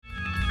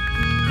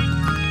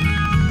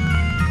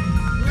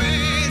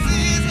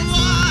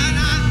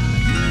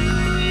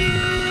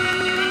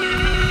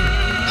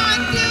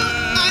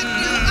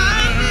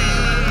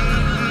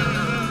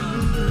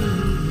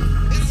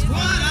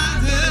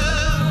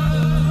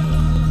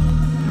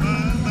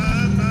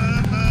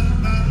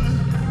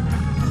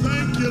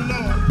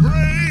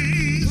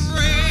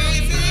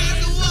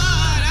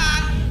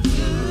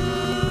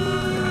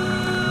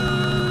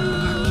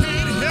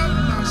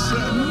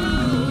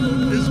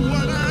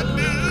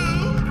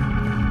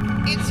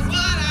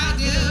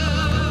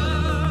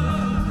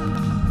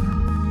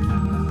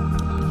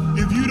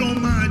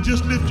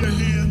Just lift your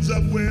hands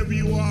up wherever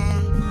you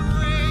are.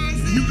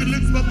 You can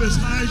lift them up as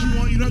high as you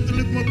want. You don't have to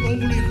lift them up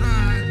overly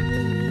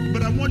high.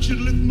 But I want you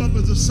to lift them up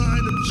as a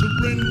sign of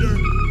surrender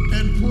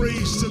and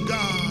praise to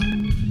God.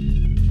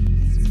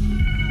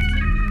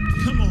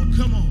 Come on,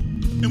 come on.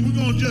 And we're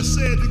going to just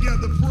say it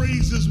together.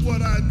 Praise is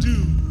what I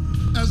do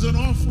as an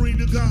offering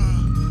to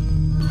God.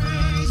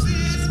 Praise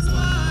is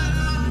what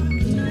I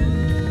do.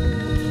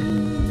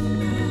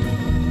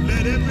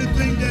 Let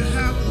everything that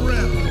have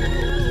breath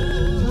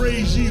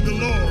praise ye the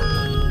Lord.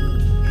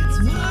 It's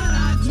what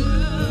I do.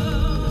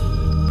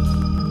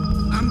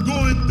 I'm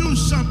going through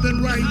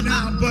something right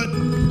now, but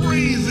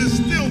praise is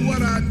still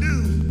what I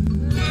do.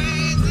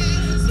 Praise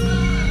is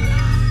what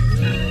I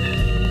do.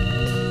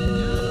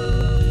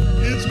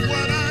 It's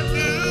what I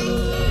do.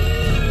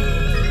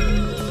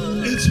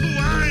 It's who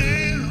I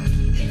am.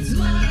 It's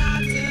what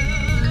I do.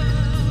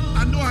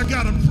 I know I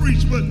gotta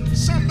preach, but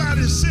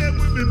somebody said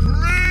with me, praise.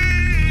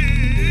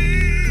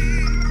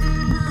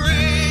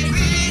 Praise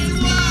is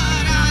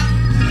what I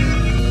do.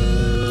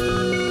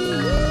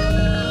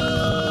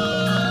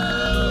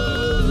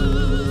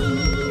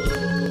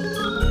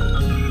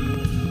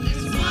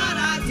 It's what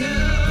I do.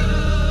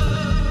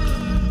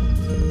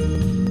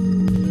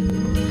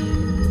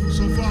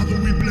 So Father,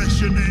 we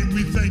bless your name.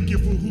 We thank you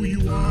for who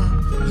you are.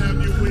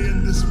 Have your way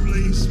in this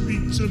place.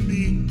 Speak to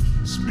me.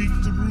 Speak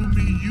through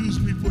me. Use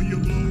me for your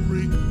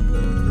glory.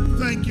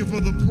 Thank you for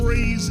the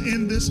praise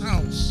in this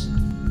house.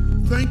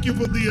 Thank you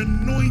for the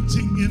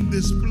anointing in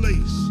this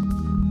place.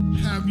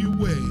 Have your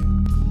way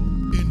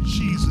in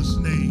Jesus'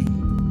 name.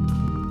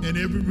 And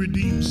every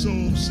redeemed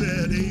soul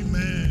said,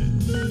 amen.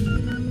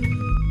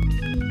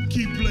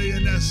 Keep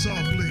playing that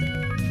softly.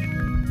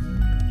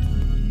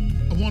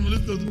 I want to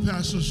lift up the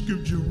passage of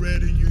scripture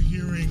read in your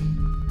hearing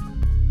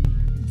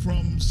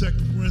from 2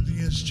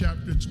 Corinthians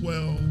chapter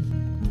 12.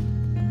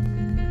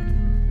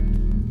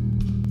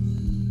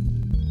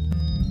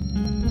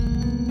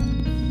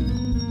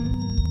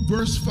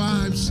 Verse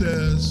 5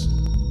 says,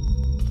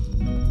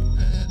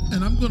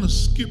 and I'm going to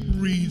skip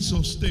read,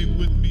 so stay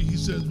with me. He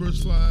says,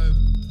 verse 5,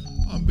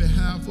 on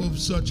behalf of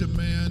such a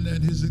man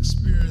and his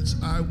experience,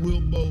 I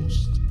will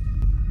boast.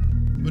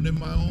 But in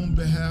my own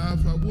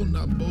behalf, I will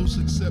not boast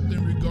except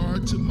in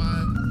regard to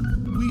my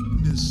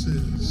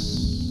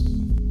weaknesses.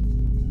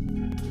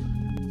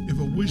 If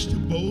I wish to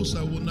boast,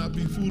 I will not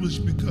be foolish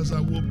because I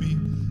will be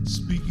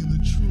speaking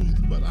the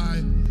truth, but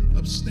I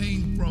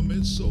abstain from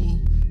it so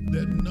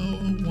that no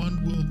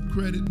one will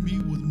credit me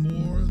with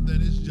more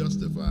than is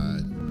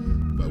justified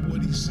by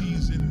what he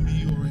sees in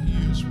me or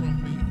hears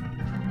from me.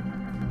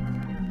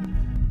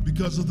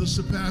 Because of the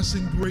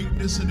surpassing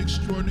greatness and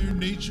extraordinary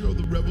nature of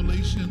the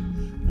revelation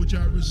which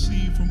I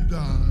received from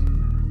God.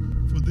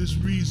 For this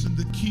reason,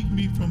 to keep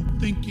me from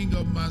thinking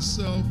of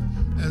myself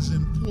as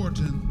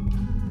important,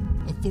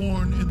 a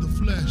thorn in the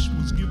flesh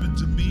was given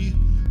to me,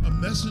 a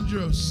messenger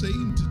of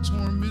Satan to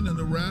torment and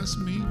harass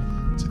me,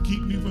 to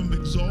keep me from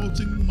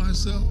exalting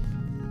myself.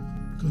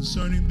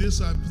 Concerning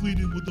this, I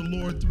pleaded with the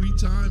Lord 3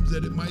 times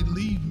that it might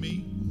leave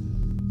me.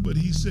 But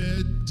he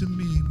said to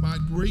me, my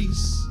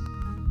grace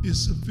is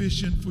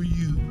sufficient for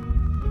you.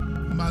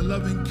 My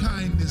loving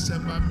kindness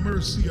and my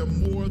mercy are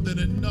more than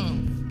enough.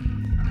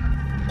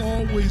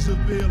 Always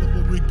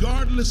available,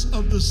 regardless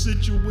of the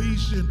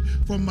situation,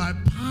 for my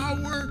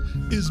power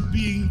is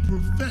being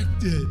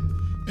perfected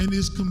and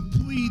is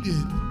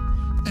completed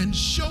and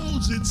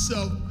shows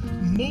itself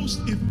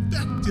most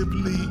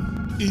effectively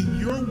in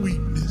your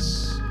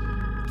weakness.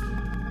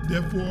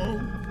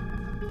 Therefore,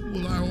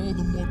 will I all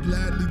the more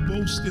gladly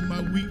boast in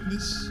my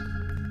weakness,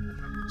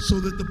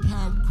 so that the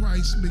power of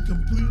Christ may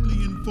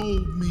completely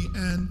enfold me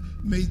and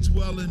may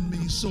dwell in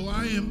me. So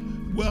I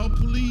am well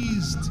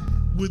pleased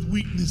with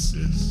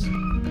weaknesses,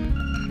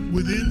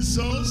 with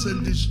insults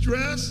and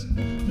distress,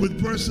 with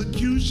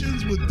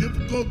persecutions, with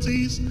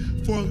difficulties,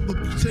 for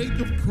the sake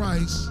of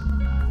Christ.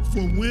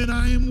 For when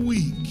I am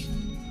weak,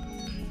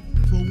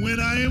 when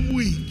I am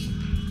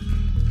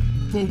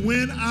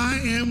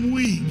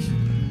weak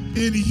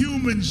in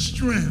human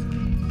strength,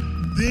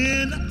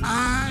 then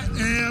I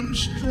am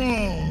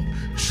strong,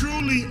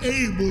 truly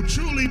able,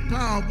 truly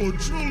powerful,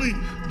 truly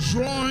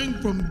drawing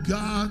from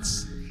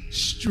God's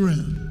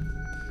strength.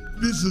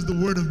 This is the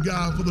word of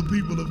God for the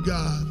people of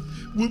God.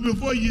 Well,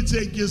 before you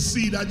take your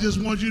seat, I just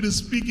want you to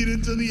speak it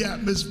into the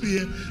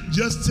atmosphere.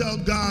 Just tell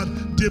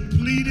God,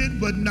 depleted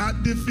but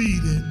not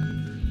defeated.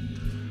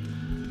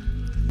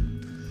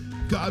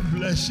 God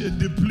bless you.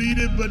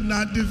 Depleted but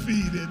not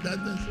defeated.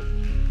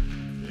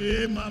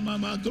 Hey,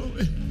 mama, go.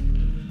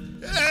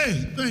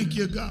 Hey, thank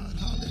you, God.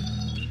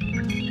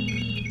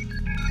 Hallelujah.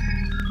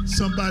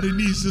 Somebody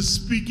needs to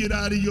speak it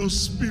out of your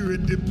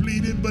spirit.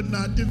 Depleted but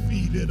not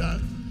defeated.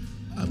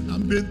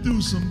 I've been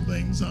through some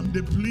things. I'm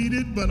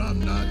depleted, but I'm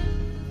not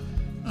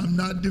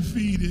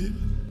defeated.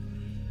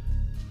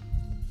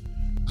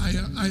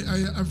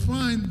 I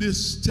find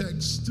this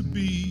text to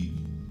be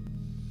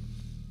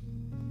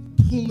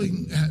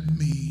pulling at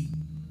me,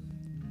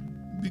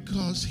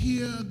 because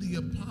here the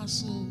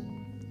apostle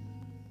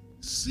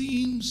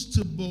seems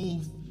to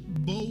both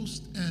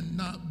boast and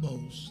not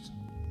boast.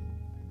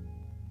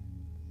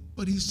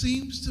 But he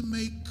seems to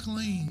make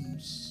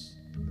claims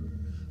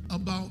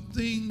about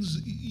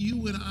things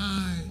you and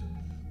I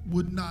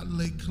would not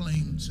lay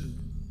claim to.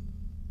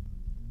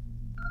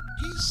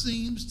 He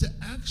seems to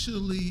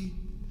actually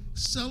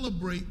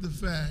celebrate the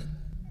fact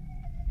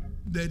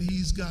that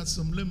he's got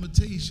some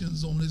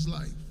limitations on his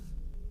life.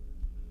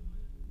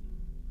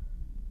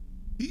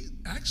 He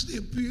actually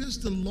appears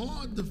to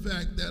laud the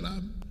fact that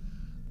I've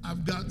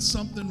got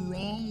something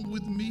wrong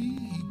with me.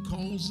 He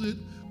calls it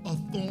a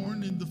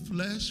thorn in the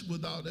flesh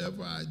without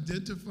ever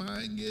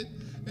identifying it,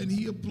 and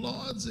he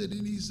applauds it,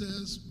 and he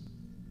says,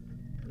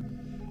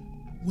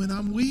 when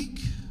I'm weak,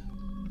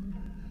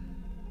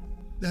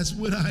 that's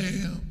when I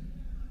am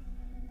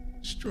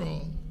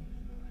strong.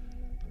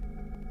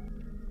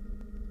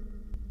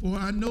 For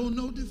I know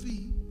no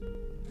defeat.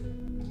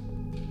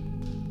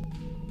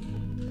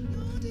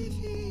 No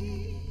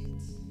defeat.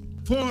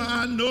 For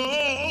I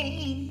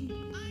know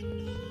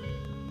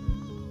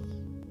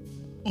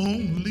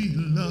only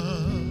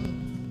love.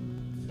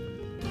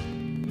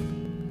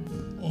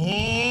 All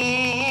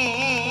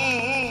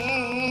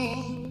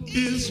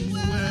is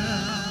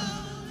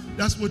well.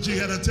 That's what you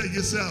gotta tell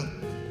yourself.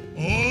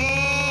 All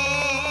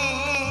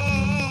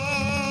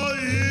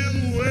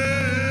is well.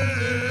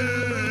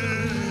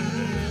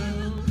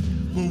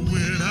 But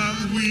when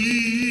I'm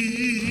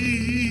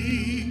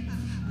weak,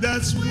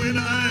 that's when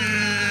I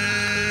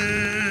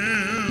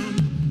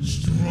am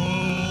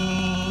strong.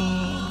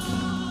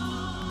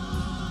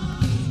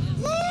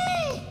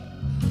 Woo!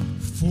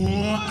 For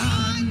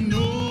I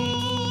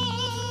know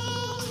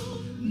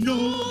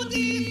no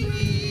defeat.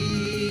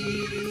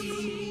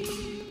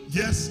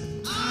 Yes,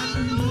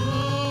 I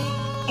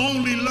know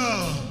only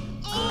love.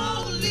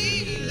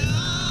 Only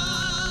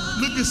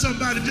love. Look at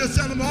somebody, just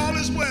tell them all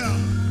is well.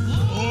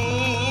 All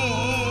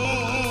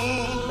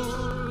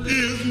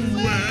is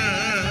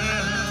well.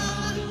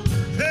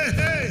 Hey,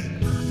 hey.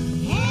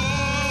 All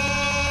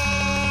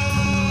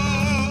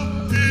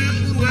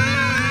is well.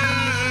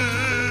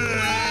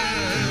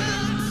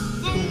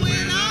 But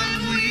when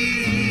I'm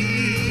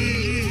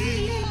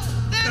weak,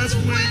 That's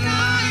when I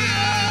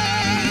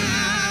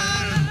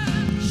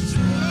am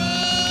strong.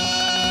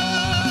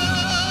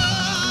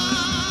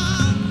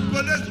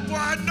 But that's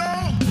why I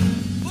know.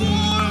 for I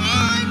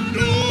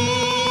know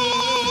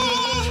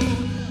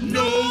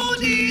no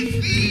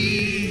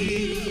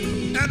defeat.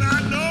 And I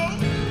know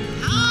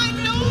I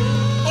know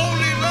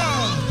only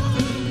love.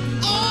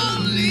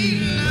 only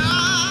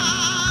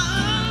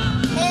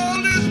love.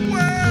 All is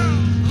well.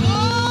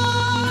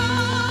 All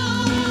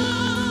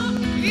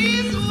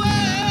is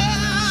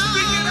well.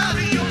 Speak it out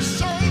of your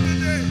soul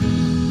today.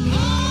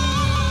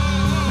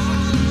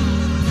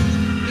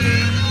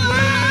 Is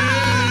well.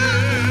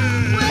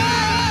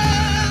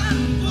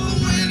 For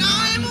when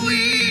I'm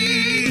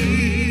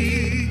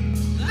weak,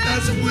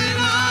 That's when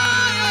I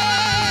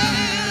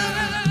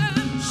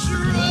am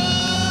strong.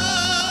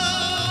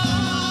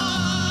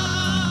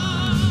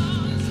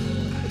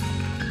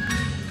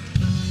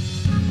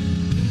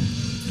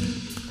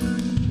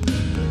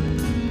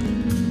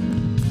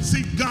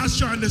 See, God's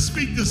trying to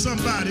speak to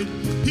somebody.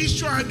 He's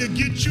trying to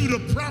get you to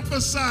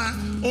prophesy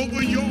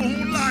over your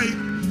own life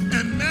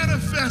and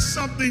manifest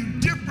something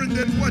different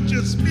than what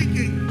you're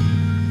speaking.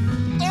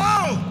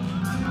 Oh,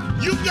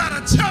 you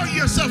gotta tell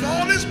yourself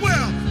all is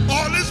well.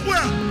 All is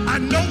well. I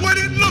know what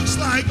it looks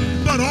like,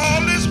 but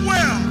all is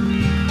well.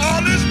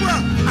 All is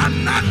well.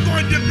 I'm not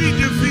going to be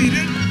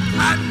defeated.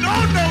 I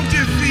know no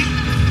defeat.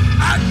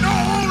 I know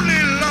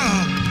only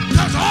love,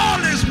 because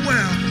all is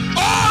well.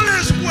 All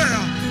is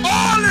well.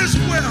 All is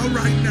well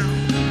right now.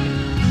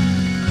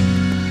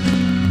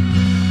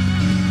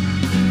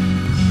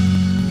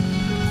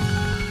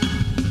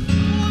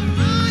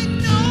 I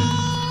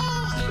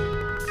know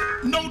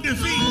No no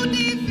defeat.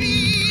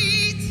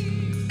 defeat.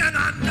 And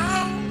I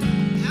know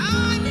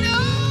I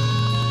know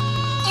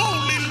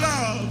only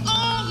love.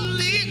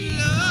 only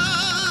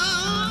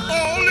love.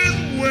 All is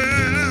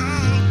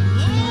well.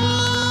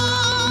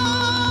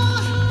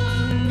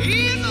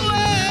 All is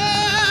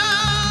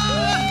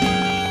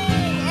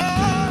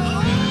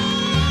well.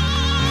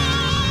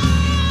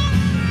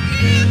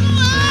 Is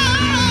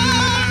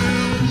well.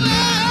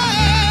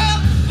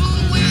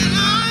 For when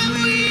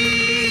I'm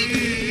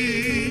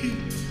weak,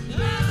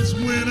 That's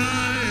when I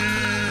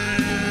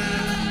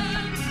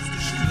am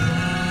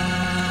strong.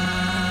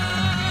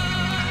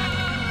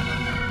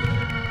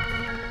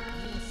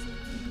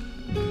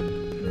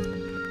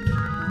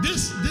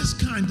 This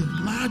kind of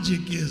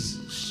logic is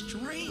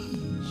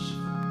strange.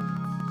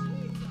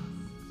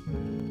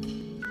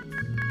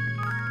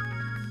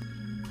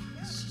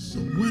 It's a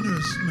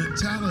winner's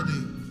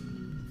mentality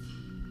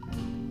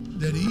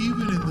that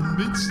even in the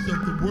midst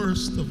of the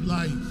worst of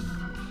life,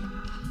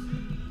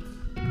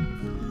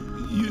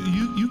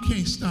 you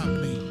can't stop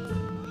me.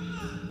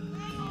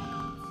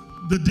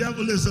 The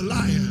devil is a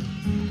liar.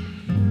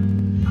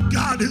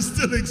 God is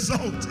still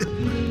exalted.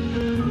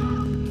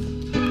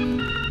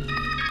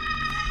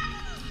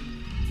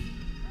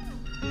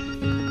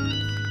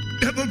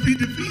 Ever be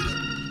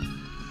defeated?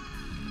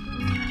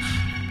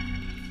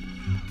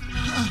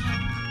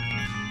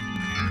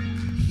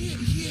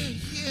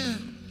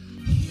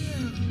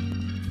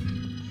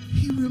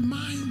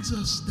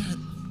 this, that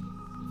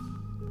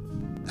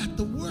at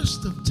the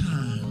worst of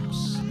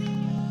times,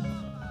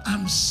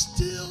 I'm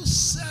still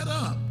set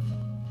up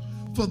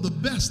for the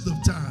best of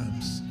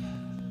times.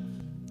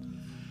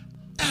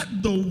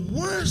 At the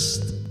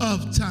worst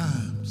of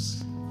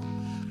times,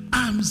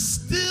 I'm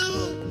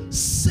still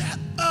set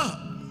up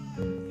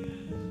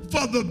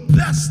for the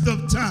best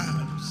of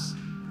times.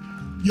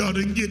 Y'all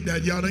didn't get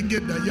that. Y'all didn't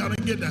get that. Y'all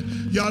didn't get that.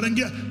 Y'all didn't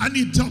get. I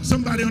need to talk to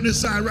somebody on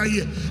this side right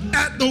here.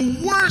 At the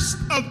worst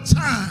of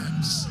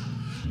times,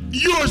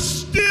 you're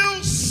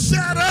still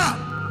set up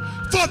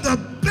for the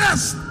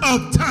best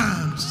of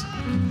times.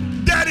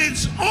 That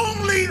it's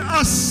only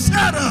a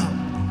setup.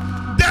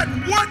 That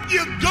what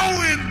you're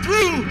going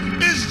through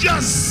is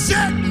just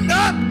setting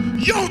up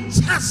your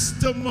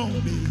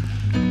testimony.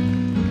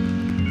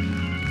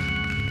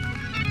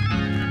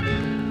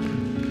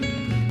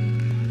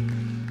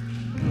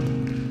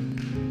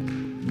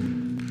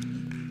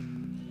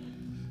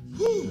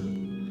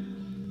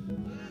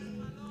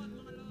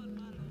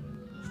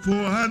 For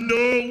I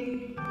know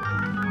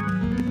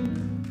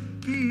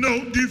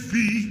no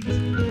defeat.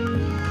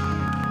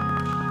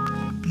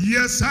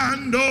 Yes, I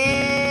know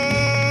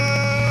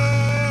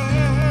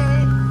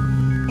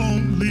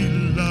only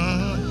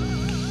love.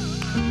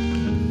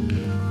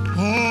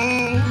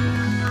 All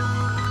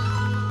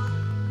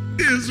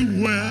is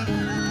well.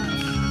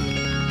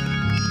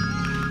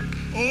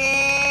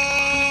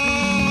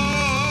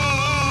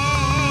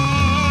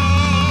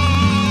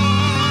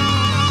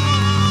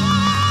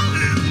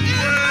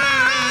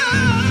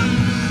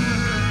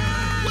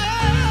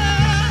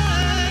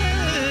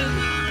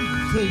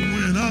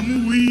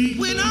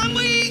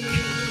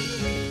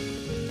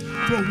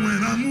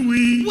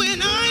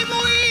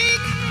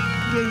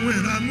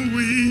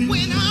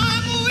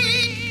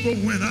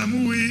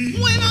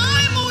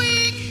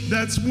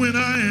 That's when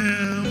I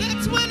am.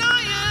 That's when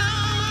I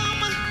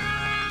am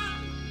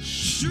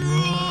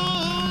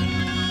strong.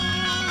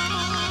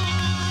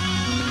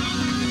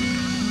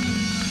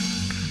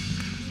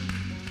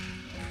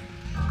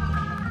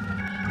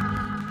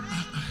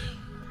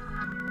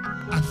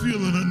 I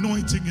feel an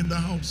anointing in the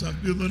house. I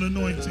feel an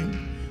anointing.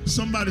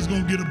 Somebody's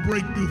going to get a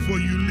breakthrough before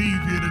you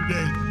leave here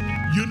today.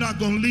 You're not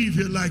going to leave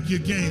here like you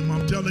came.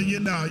 I'm telling you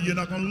now, you're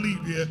not going to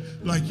leave here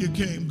like you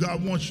came.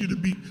 God wants you to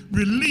be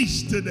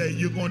released today.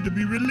 You're going to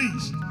be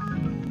released.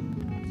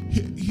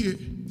 Here,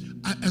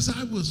 as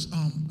I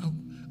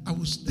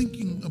was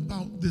thinking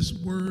about this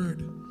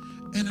word,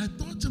 and I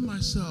thought to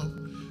myself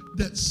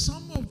that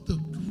some of the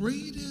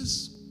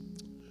greatest,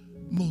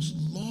 most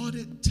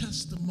lauded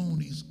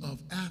testimonies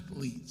of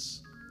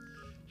athletes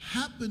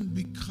happened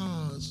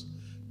because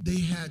they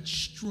had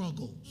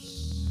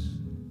struggles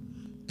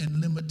and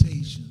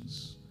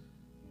limitations.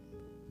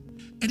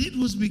 And it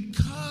was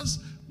because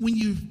when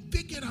you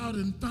figured out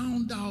and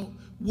found out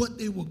what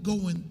they were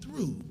going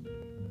through,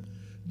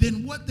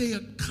 then what they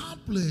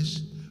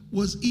accomplished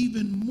was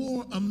even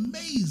more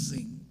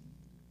amazing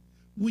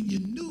when you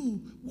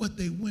knew what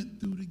they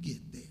went through to get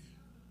there.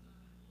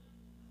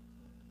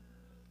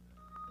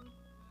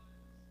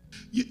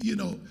 You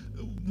know,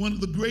 one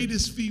of the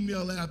greatest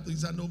female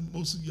athletes, I know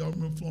most of y'all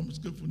remember Florence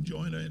Griffin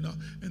Joyner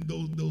and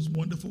those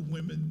wonderful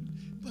women,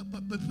 but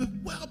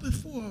well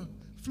before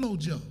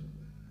FloJo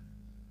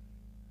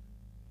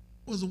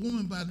was a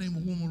woman by the name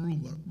of Wilma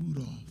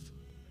Rudolph.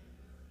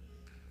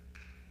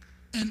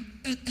 And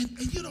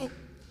you know,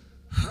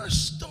 her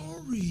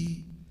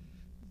story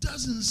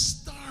doesn't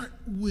start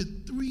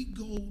with 3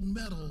 gold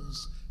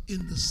medals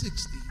in the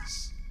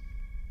 60s.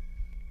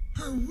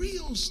 Her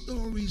real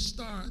story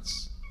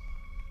starts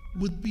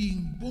with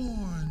being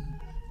born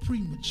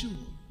premature.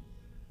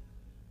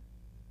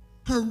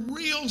 Her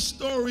real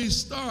story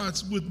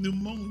starts with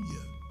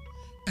pneumonia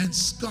and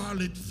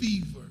scarlet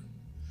fever.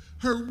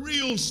 Her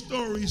real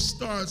story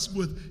starts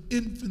with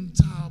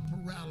infantile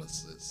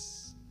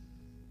paralysis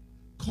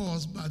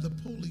caused by the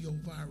polio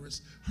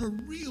virus. Her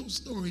real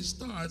story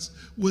starts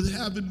with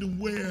having to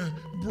wear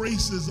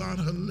braces on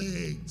her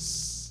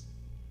legs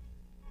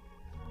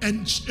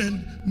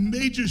and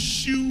major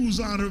shoes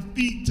on her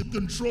feet to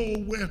control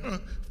where her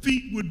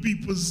feet would be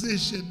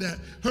positioned at.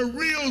 Her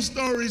real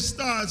story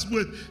starts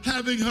with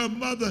having her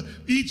mother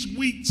each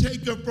week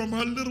take her from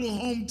her little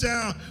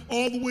hometown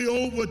all the way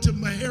over to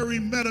Meharry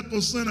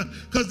Medical Center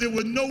because there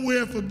was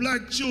nowhere for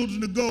black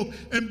children to go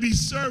and be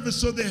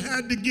serviced, so they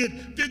had to get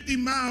 50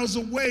 miles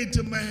away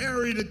to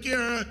Meharry to care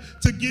her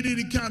to get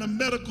any kind of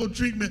medical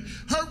treatment.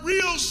 Her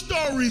real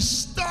story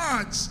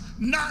starts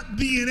not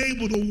being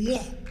able to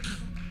walk.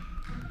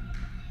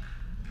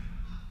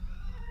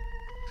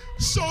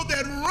 So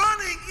that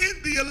running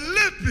in the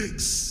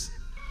Olympics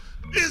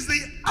is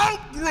the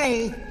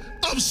outgrowth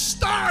of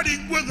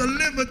starting with a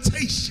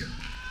limitation.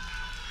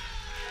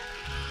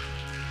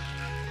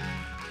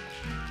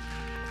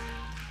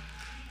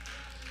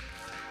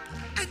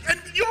 And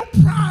your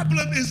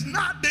problem is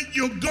not that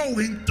you're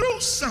going through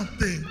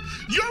something.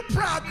 Your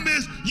problem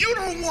is you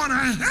don't want to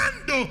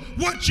handle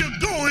what you're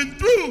going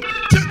through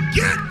to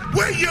get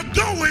where you're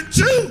going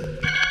to.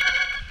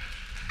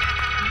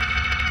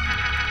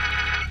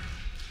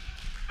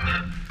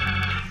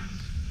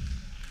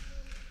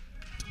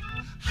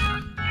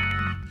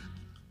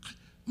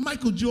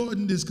 Michael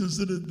Jordan is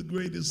considered the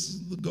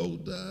greatest, the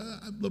GOAT.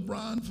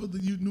 LeBron for the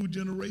new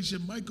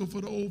generation, Michael for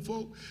the old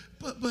folk.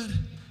 But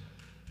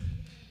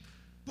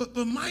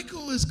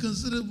Michael is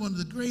considered one of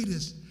the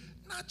greatest,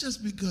 not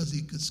just because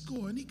he could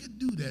score, and he could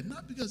do that,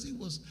 not because he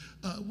was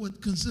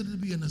what considered to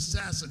be an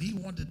assassin. He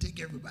wanted to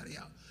take everybody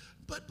out.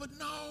 But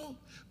no,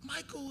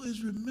 Michael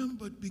is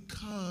remembered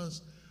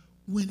because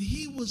when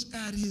he was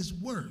at his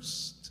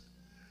worst,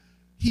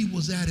 he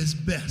was at his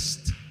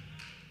best.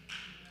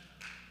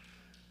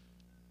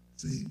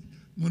 See,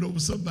 went over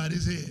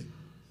somebody's head.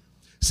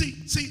 See,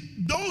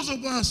 those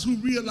of us who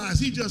realize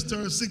he just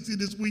turned 60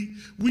 this week,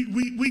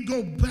 we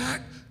go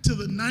back to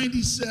the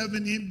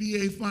 97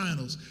 NBA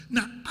Finals.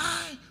 Now,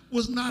 I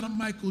was not a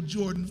Michael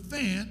Jordan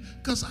fan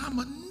because I'm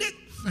a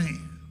Knicks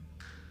fan.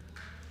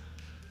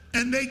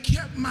 And they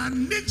kept my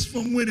Knicks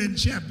from winning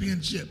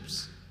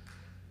championships.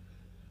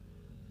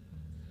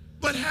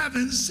 But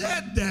having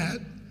said that,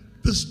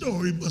 the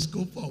story must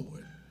go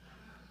forward.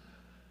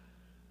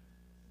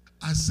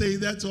 I say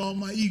that to all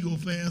my Eagle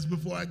fans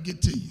before I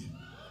get to you.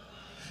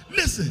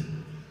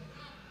 Listen,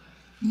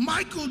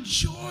 Michael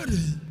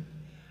Jordan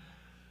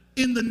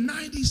in the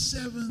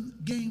 97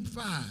 Game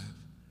 5,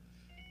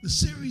 the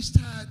series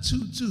tied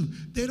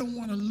 2-2. They don't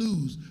want to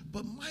lose,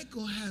 but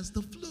Michael has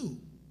the flu.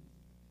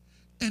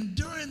 And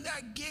during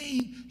that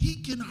game, he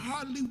can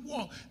hardly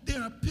walk.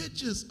 There are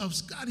pictures of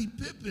Scottie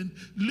Pippen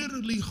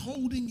literally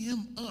holding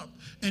him up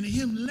and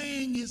him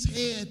laying his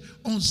head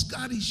on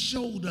Scottie's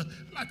shoulder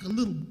like a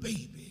little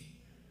baby.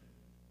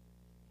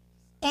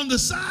 On the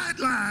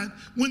sideline,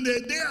 when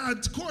they're there at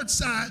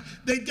courtside,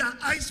 they got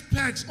ice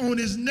packs on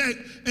his neck,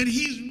 and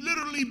he's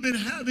literally been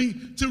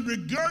having to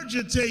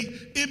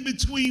regurgitate in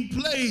between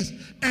plays,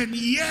 and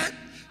yet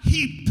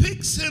he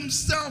picks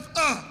himself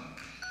up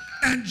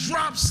and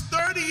drops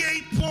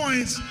 38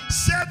 points,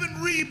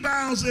 7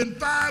 rebounds, and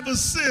 5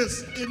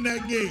 assists in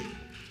that game.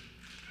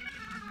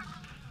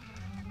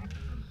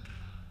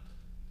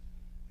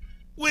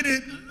 When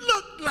it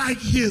looked like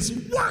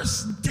his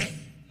worst day,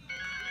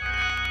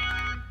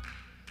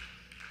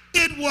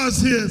 it was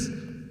his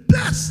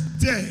best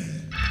day.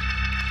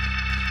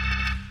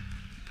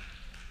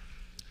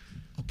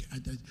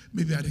 Okay,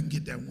 maybe I didn't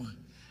get that one.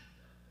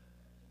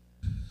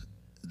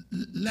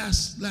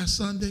 Last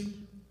Sunday,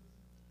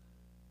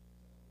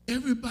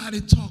 everybody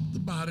talked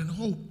about and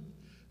hoped,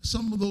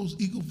 some of those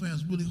Eagle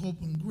fans really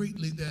hoping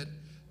greatly that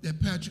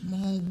Patrick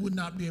Mahomes would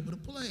not be able to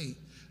play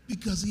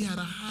because he had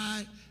a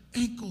high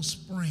ankle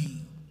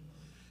sprain.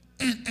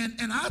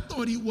 And I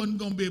thought he wasn't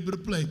going to be able to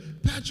play.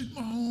 Patrick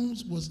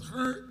Mahomes was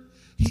hurt.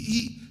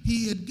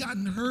 He had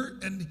gotten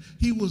hurt, and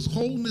he was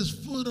holding his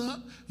foot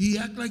up. He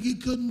acted like he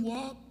couldn't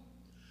walk.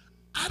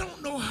 I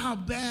don't know how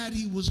bad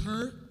he was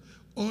hurt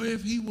or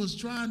if he was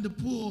trying to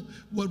pull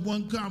what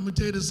one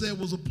commentator said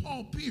was a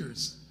Paul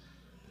Pierce,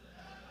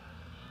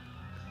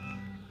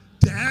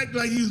 to act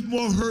like he was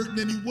more hurt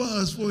than he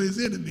was for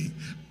his enemy.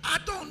 I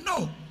don't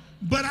know,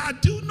 but I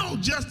do know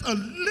just a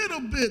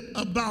little bit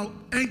about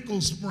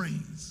ankle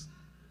sprains.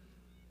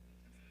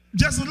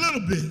 Just a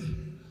little bit.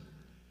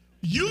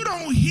 You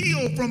don't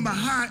heal from a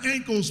high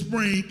ankle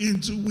sprain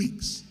in 2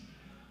 weeks.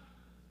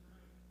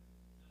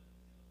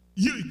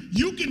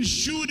 You can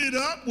shoot it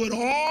up with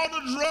all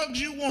the drugs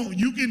you want.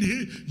 You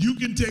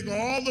can take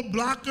all the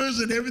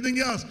blockers and everything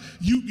else.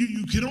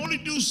 You can only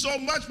do so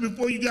much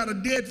before you got a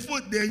dead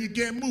foot there and you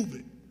can't move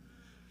it.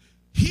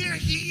 Here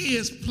he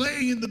is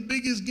playing in the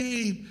biggest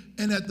game,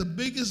 and at the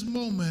biggest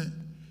moment,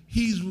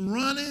 he's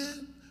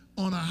running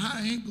on a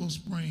high ankle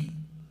sprain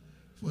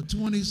for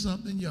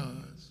 20-something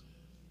yards.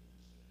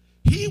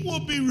 He will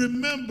be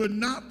remembered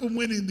not for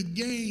winning the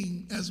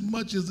game as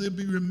much as he'll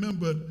be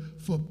remembered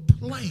for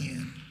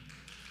playing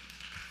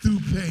through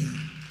pain.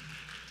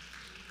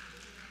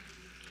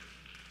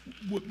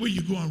 Where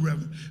you going,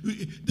 Reverend?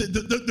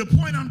 The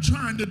point I'm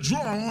trying to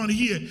draw on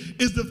here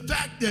is the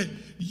fact that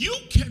you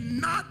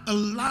cannot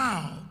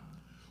allow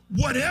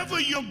whatever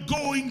you're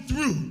going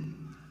through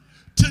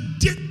to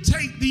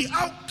dictate the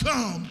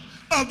outcome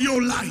of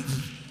your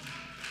life.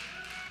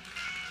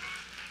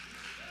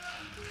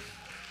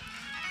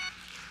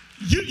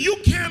 You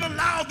can't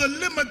allow the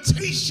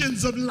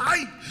limitations of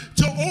life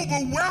to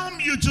overwhelm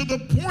you to the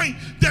point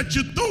that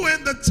you throw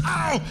in the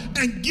towel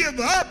and give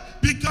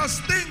up because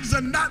things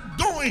are not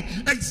going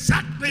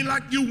exactly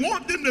like you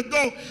want them to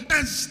go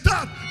and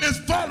stuff is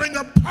falling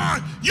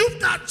apart.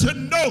 You've got to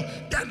know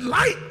that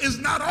life is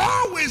not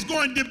always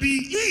going to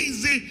be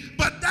easy,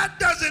 but that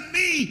doesn't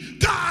mean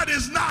God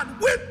is not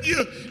with you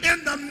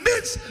in the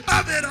midst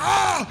of it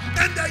all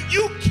and that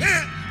you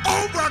can't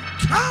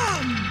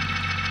overcome.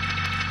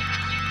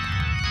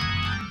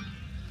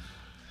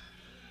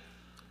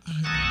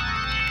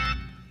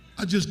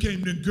 I just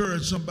came to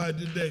encourage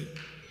somebody today.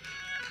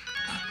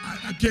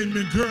 I came to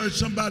encourage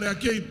somebody. I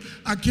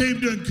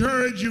came to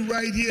encourage you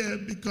right here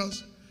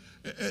because,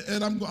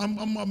 and I'm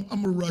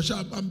a rush.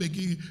 I'm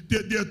making.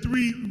 There are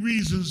 3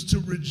 reasons to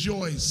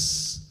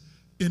rejoice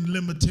in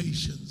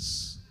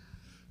limitations.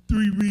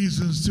 3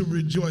 reasons to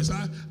rejoice.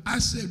 I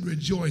said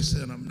rejoice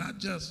in them, not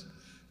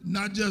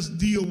just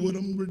deal with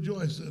them.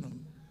 Rejoice in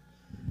them.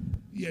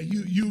 Yeah,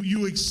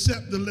 you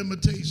accept the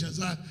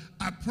limitations.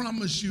 I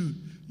promise you,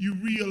 you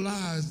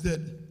realize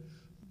that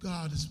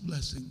God is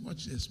blessing.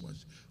 Watch this. Watch.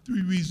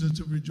 3 reasons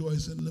to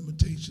rejoice in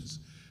limitations.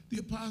 The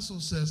apostle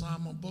says,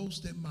 I'm going to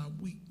boast in my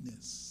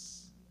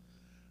weakness.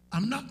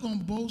 I'm not going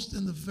to boast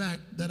in the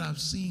fact that I've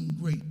seen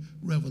great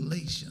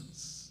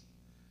revelations.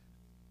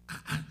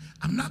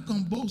 I'm not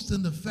going to boast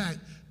in the fact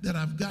that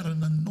I've got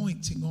an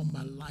anointing on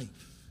my life,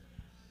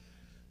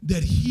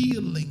 that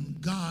healing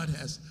God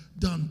has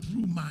done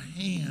through my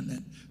hand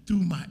and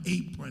through my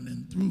apron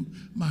and through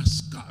my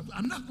scarf.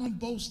 I'm not going to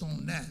boast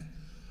on that.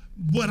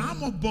 What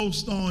I'm going to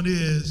boast on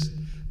is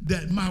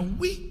that my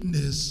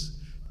weakness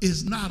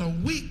is not a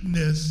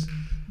weakness,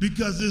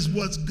 because it's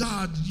what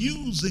God's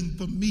using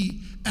for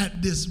me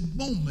at this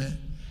moment.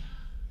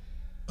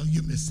 Oh,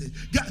 you missed it.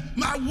 God,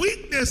 my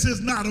weakness is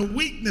not a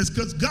weakness,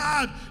 because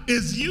God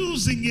is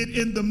using it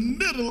in the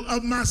middle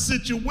of my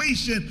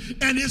situation,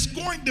 and it's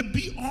going to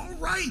be all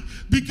right,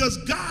 because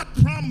God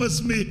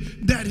promised me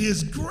that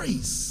his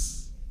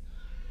grace.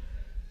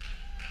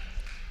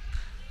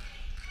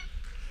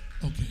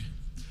 Okay.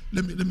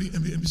 Let me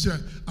say,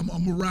 I'm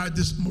gonna ride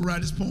this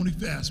pony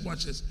fast.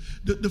 Watch this.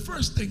 The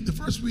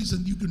first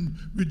reason you can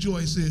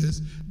rejoice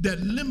is that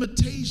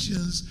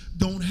limitations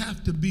don't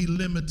have to be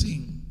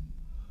limiting.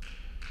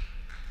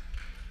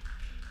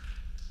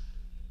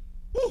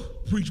 Woo,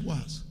 preach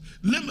wise.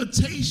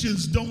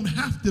 Limitations don't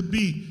have to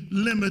be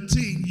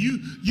limiting.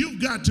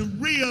 You've got to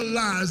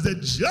realize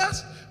that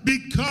just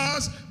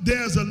because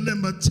there's a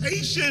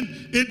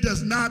limitation, it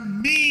does not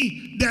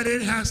mean that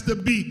it has to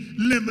be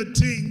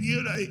limiting.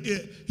 You know,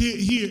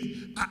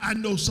 I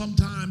know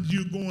sometimes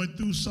you're going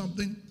through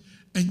something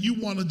and you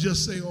want to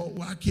just say, oh,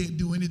 well, I can't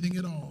do anything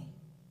at all.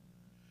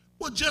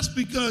 Well, just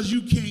because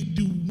you can't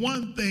do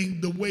one thing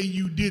the way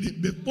you did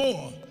it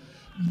before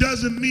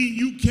doesn't mean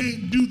you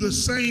can't do the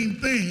same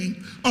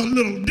thing a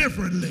little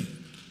differently.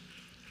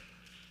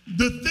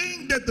 The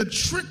thing that the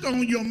trick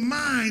on your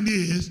mind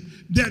is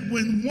that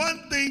when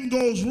one thing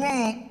goes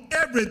wrong,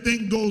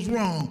 everything goes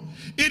wrong.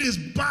 It is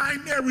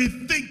binary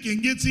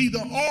thinking. It's either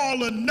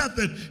all or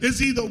nothing.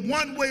 It's either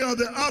one way or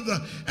the other.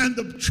 And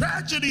the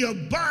tragedy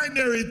of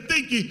binary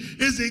thinking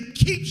is it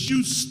keeps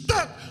you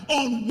stuck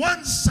on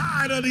one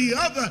side or the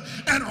other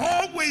and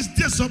always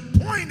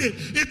disappointed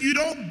if you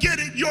don't get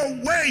it your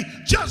way,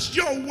 just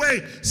your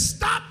way.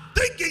 Stop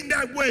thinking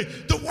that way.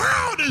 The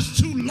world is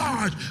too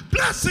large.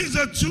 Blessings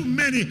are too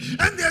many.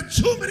 And there are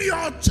too many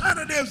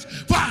alternatives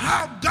for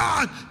how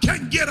God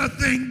can get a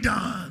thing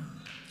done.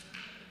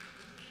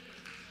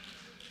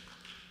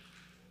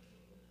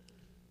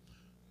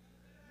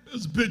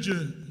 There's a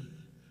pitcher.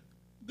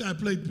 Guy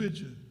played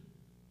pitcher.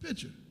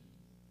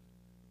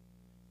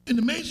 In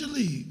the major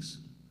leagues,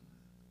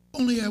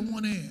 only had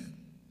one hand.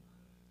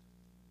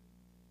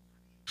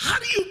 How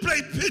do you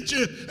play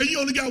pitcher and you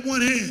only got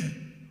one hand?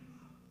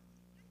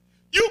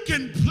 You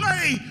can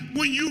play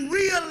when you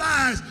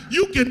realize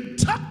you can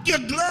tuck your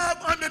glove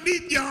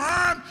underneath your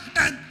arm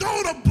and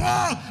throw the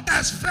ball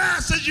as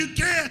fast as you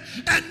can,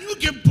 and you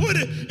can put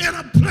it in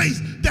a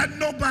place that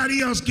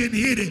nobody else can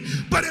hit it.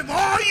 But if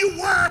all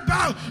you worry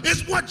about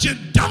is what you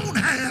don't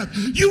have,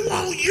 you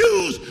won't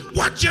use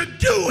what you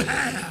do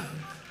have.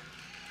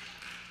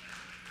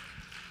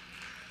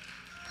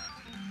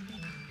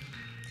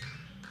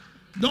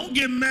 Don't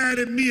get mad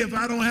at me if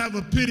I don't have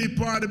a pity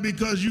party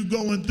because you're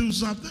going through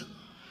something.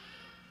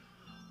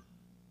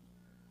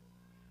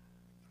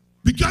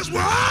 Because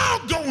we're all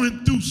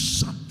going through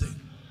something.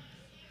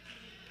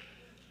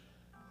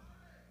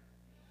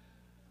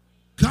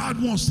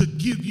 God wants to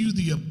give you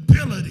the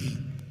ability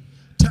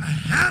to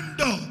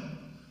handle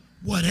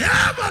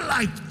whatever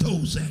life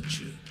throws at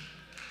you.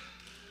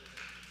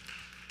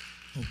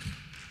 Okay.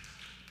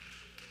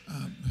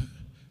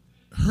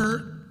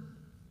 Hurt,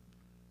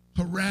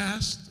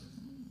 harassed,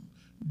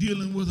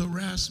 dealing with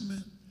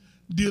harassment,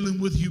 dealing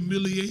with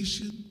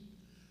humiliation,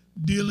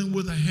 dealing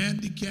with a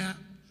handicap.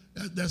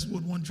 That's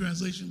what one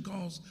translation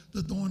calls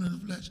the thorn in the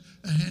flesh,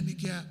 a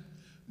handicap.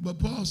 But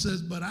Paul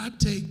says, but I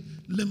take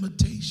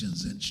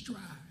limitations in stride.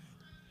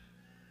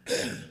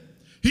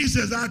 He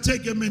says, I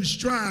take them in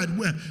stride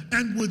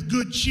and with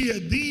good cheer.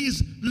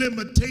 These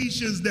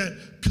limitations that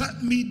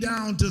cut me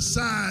down to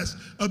size,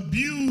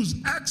 abuse,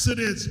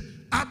 accidents,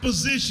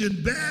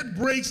 opposition, bad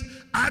breaks,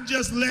 I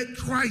just let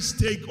Christ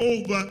take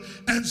over.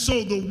 And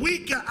so the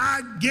weaker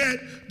I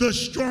get, the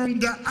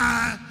stronger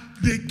I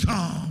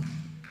become.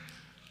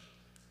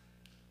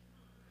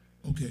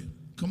 Okay,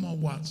 come on,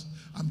 Watts.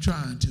 I'm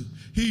trying to.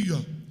 Here you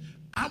go.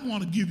 I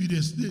want to give you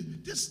this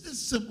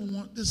simple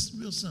one. This is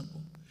real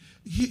simple.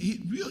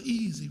 Real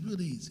easy, real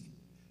easy.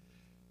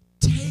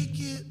 Take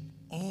it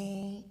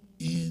all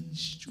in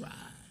stride.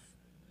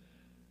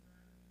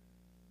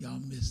 Y'all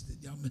missed it.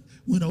 Y'all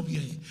went over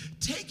your head.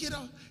 Take it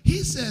all.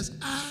 He says,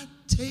 I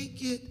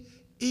take it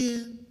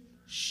in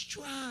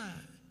stride.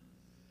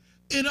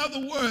 In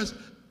other words,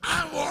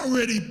 I've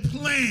already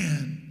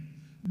planned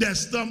that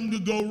something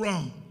could go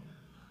wrong.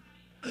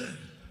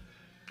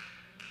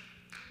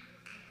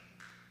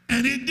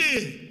 And it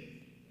did.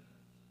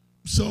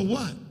 So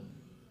what?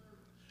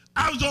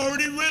 I was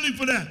already ready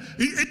for that.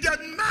 It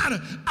doesn't matter.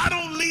 I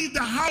don't leave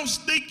the house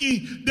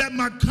thinking that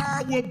my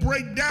car will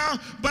break down,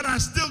 but I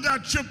still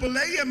got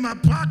AAA in my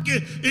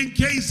pocket in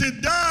case it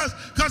does,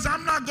 because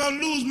I'm not going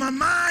to lose my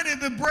mind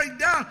if it breaks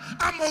down.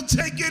 I'm going to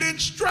take it in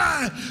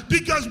stride,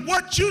 because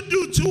what you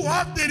do too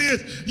often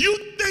is you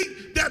think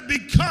that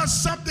because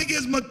something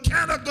is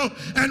mechanical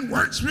and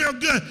works real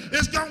good,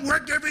 it's going to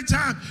work every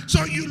time.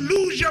 So you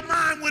lose your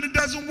mind when it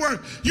doesn't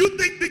work. You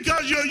think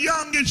because you're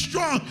young and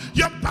strong,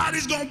 your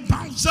body's going to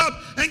bounce up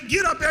and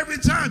get up every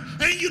time,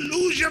 and you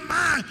lose your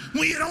mind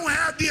when you don't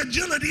have the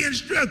agility and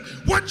strength.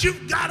 What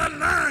you've got to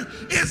learn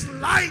is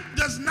life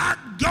does not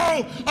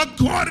go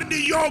according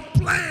to your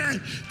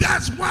plan.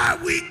 That's why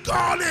we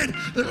call it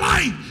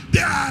life.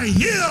 There are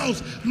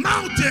hills,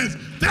 mountains,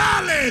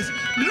 valleys.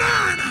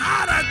 Learn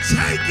how to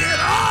take it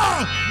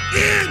all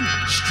in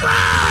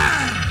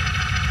stride.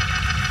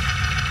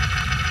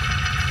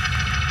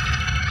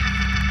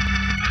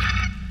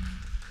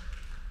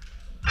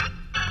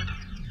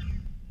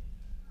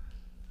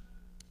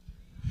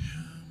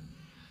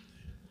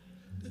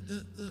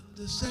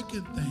 The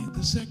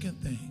second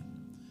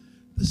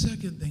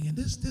thing, and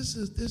this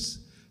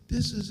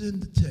is in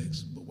the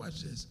text, but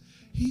watch this.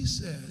 He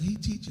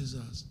teaches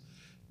us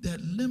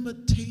that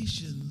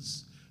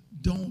limitations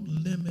don't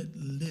limit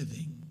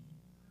living.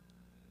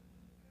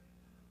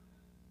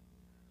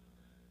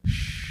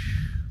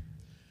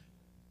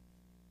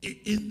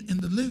 In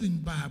the Living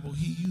Bible,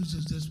 he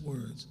uses these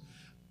words: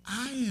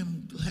 I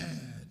am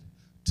glad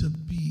to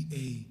be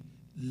a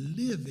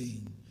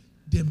living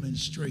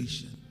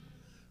demonstration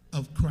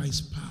of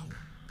Christ's power.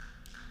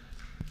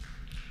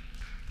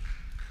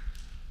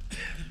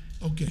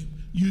 Okay,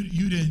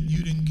 you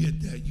didn't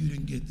get that. You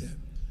didn't get that.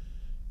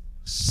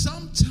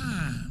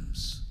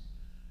 Sometimes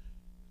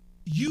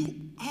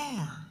you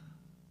are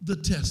the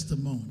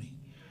testimony.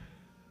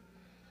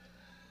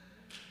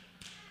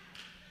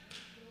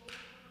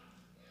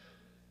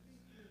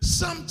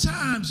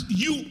 Sometimes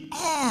you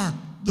are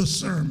the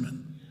sermon.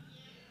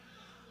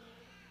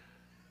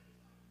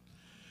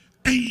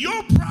 And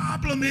your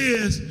problem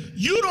is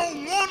you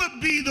don't want to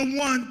be the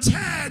one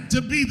tagged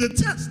to be the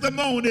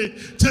testimony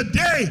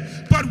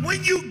today. But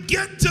when you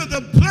get to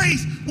the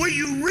place where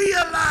you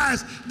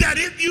realize that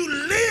if you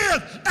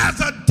live as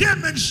a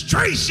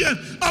demonstration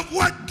of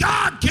what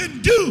God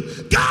can do,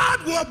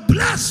 God will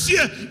bless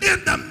you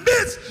in the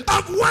midst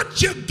of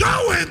what you're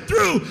going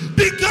through,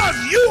 because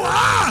you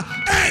are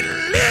a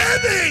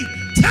living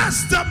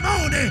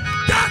testimony.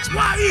 That's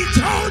why he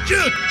told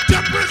you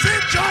to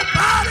present your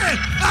body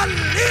a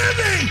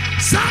living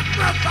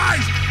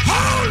sacrifice,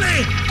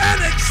 holy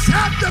and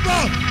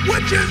acceptable,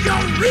 which is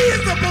your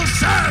reasonable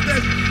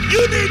service.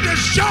 You need to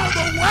show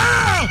the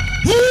world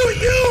who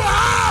you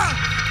are.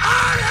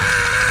 I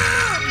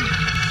am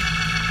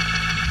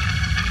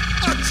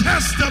a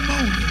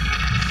testimony.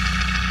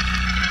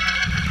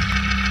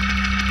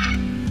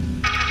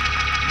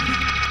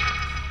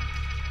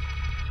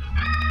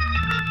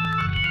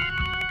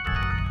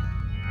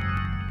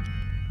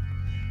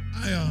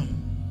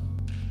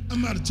 I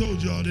might have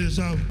told you all this.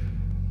 I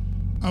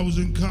was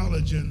in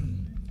college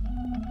and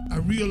I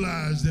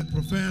realized that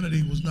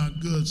profanity was not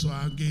good, so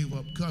I gave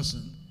up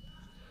cussing.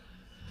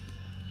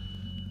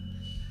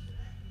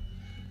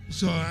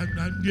 So I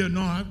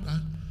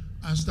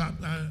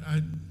stopped.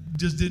 I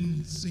just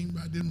didn't seem.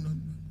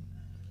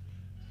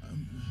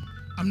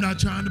 I'm not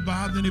trying to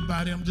bother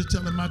anybody. I'm just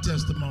telling my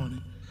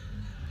testimony.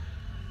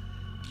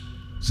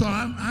 So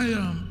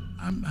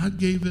I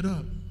gave it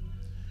up.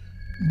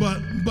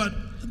 But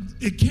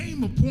it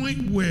came a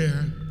point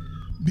where,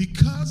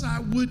 because I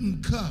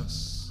wouldn't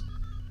cuss,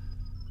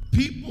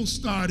 people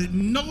started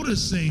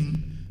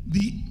noticing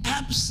the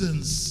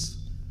absence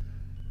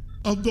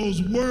of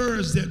those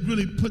words that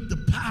really put the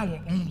power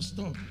on the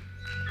story.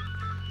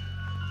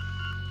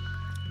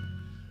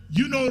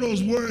 You know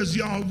those words,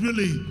 y'all,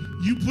 really,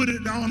 you put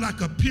it on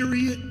like a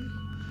period,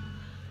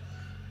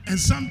 and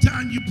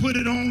sometimes you put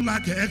it on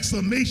like an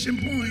exclamation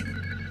point.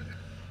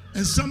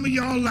 And some of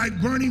y'all,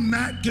 like Bernie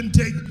Mac, can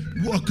take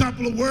a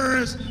couple of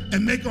words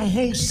and make a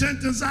whole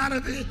sentence out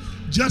of it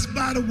just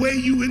by the way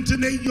you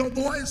intonate your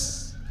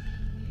voice.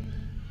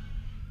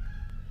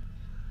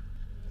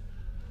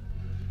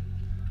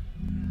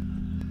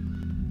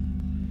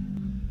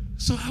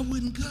 So I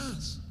wouldn't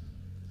cuss.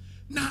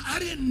 Now, I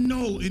didn't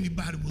know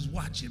anybody was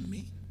watching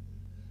me.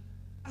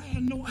 I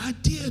had no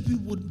idea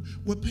people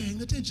were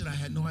paying attention. I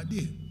had no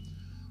idea.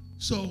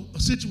 So a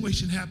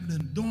situation happened in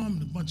the dorm,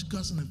 and a bunch of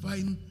cussing and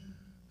fighting.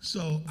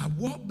 So I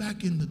walked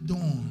back in the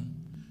dorm,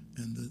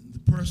 and the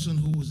person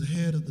who was the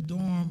head of the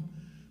dorm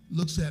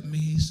looks at me.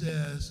 He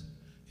says,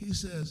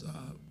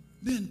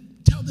 Ben,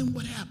 tell them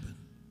what happened.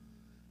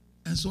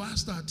 And so I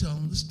start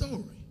telling the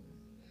story.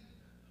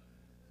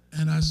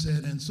 And I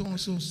said, and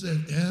so-and-so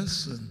said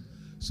S, and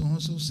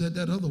so-and-so said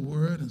that other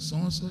word, and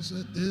so-and-so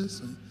said this.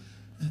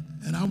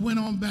 And I went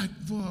on back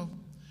and forth.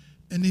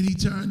 And then he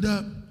turned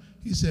up.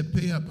 He said,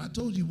 pay up. I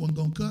told you wasn't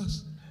going to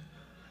cuss.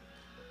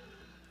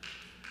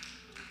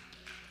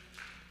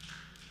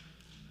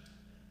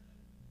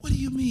 What do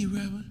you mean,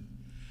 Reverend?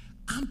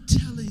 I'm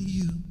telling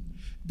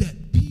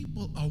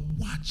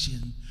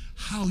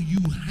how you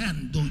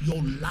handle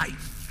your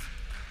life.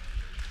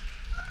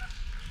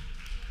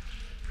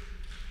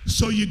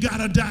 So you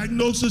got a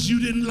diagnosis you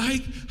didn't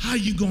like, how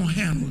you gonna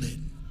handle it?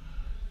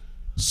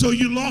 So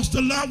you lost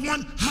a loved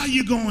one, how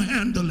you gonna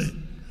handle it?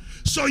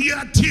 So you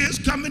have tears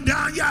coming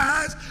down your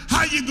eyes,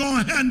 how you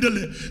gonna handle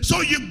it?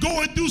 So you're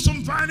going through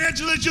some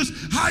financial issues,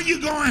 how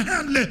you gonna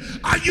handle it?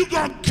 Are you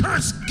gonna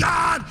curse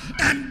God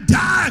and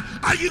die?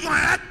 Are you gonna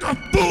act a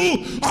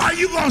fool? Or are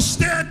you gonna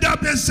stand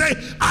up and say,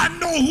 I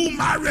know who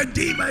my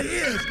Redeemer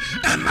is,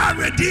 and my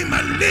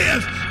Redeemer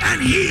lives,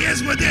 and he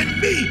is within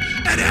me,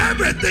 and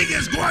everything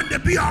is going to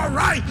be all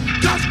right,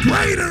 because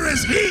greater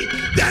is he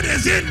that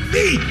is in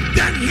me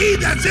than he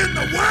that's in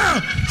the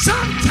world.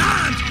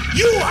 Sometimes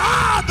you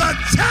are the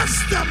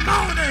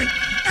testimony,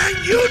 and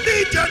you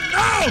need to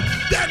know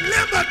that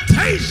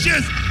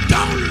limitations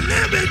don't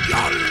limit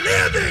your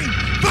living.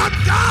 But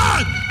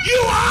God,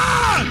 you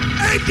are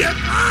a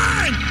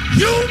divine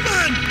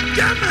human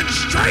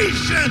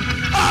demonstration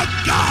of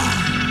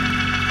God.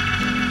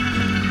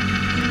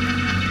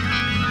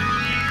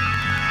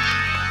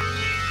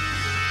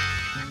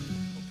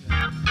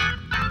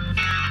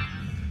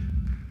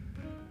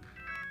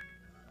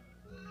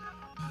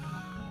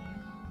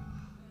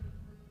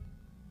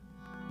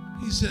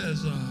 He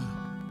says,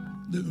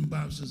 Living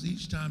Bible says,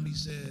 each time he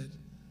said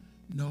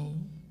no,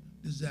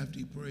 this is after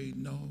he prayed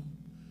no.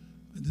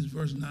 And this is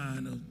verse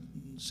 9 of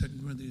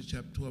 2 Corinthians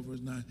chapter 12, verse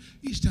 9.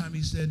 Each time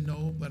he said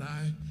no, but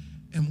I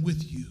am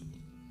with you.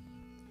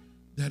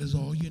 That is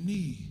all you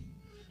need.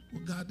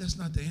 Well, God, that's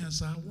not the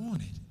answer I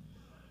wanted.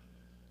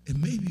 It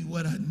may be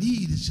what I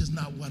need, it's just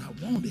not what I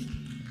wanted.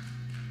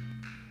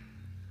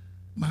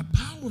 My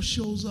power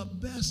shows up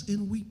best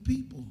in weak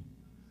people.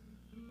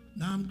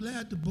 Now, I'm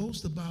glad to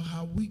boast about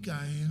how weak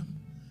I am.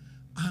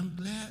 I'm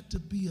glad to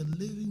be a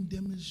living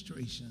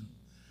demonstration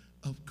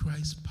of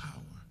Christ's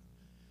power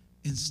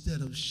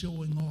instead of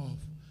showing off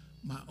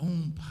my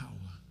own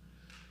power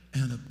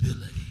and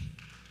ability.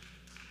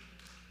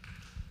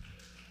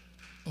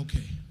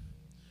 Okay,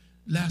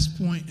 last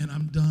point, and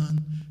I'm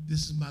done.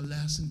 This is my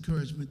last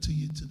encouragement to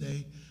you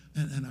today,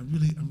 and I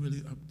really,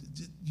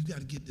 you got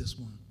to get this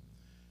one.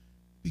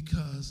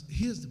 Because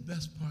here's the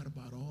best part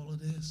about all of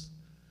this.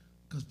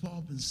 Because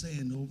Paul's been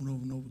saying over and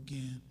over and over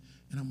again,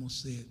 and I'm going to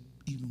say it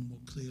even more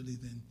clearly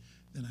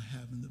than I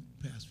have in the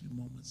past few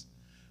moments.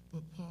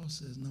 But Paul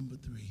says, number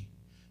 3,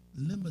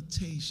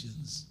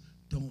 limitations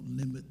don't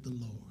limit the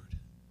Lord.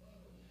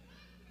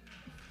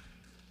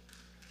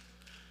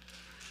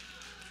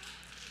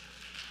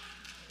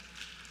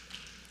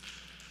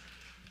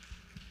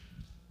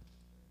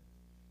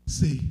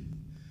 See,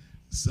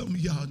 some of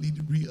y'all need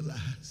to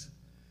realize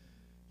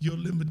your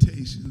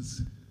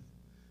limitations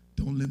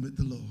don't limit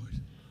the Lord.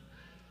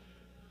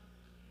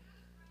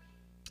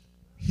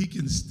 He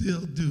can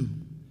still do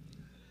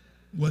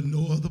what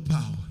no other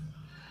power,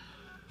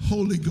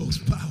 Holy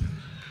Ghost power,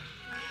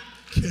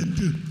 can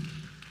do.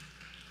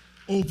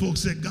 Old folks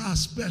said God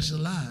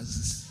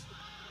specializes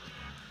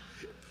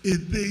in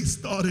things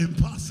thought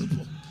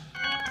impossible.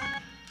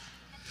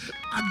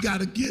 I got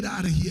to get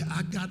out of here.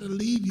 I got to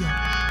leave you.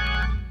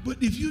 But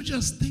if you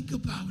just think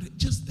about it,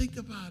 just think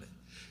about it.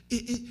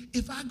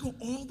 If I go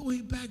all the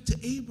way back to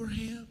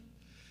Abraham,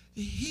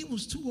 he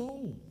was too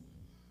old.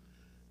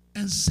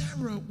 And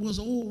Sarah was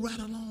old right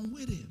along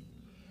with him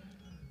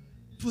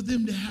for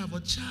them to have a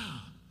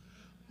child.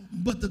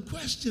 But the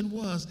question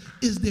was,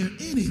 is there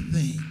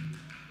anything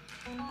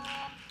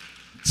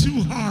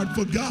too hard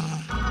for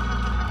God?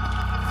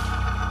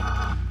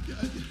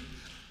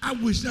 I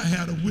wish I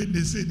had a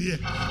witness in here.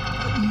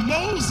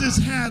 Moses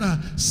had a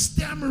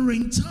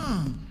stammering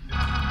tongue,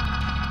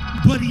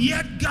 but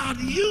yet God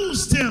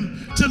used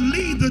him to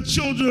lead the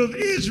children of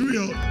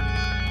Israel.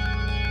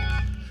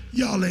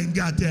 Y'all ain't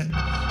got that.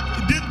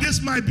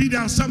 This might be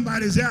down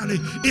somebody's alley.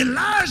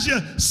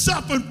 Elijah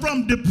suffered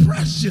from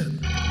depression,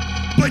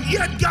 but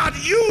yet God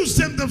used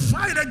him to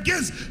fight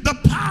against the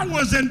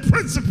powers and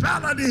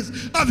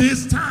principalities of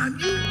his time.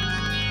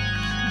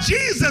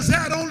 Jesus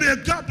had only a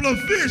couple of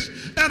fish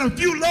and a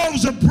few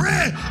loaves of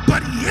bread,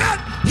 but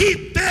yet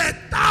he fed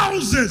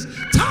thousands.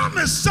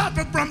 Thomas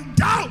suffered from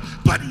doubt,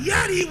 but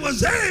yet he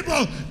was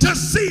able to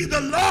see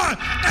the Lord.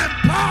 And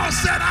Paul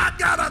said, I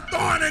got a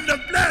thorn in the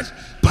flesh,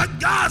 but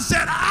God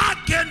said, I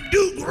can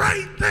do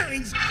great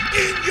things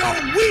in your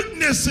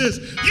weaknesses.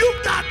 You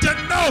got to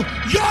know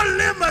your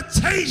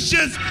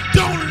limitations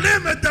don't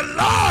limit the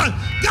Lord.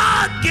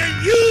 God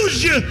can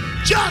use you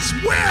just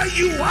where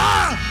you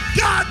are.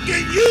 God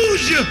can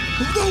use you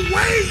the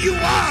way you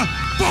are.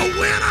 For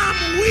when I'm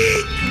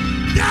weak,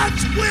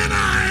 that's when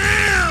I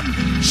am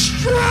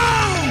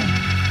strong.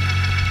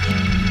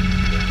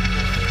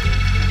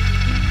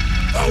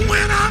 For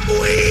when I'm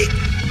weak,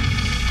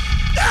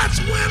 that's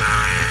when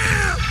I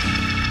am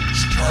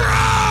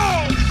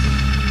strong.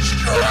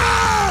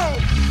 Strong.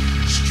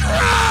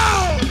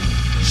 Strong.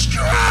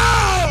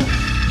 Strong.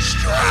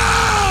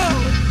 Strong.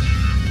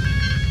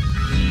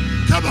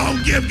 Come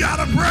on, give God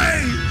a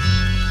praise.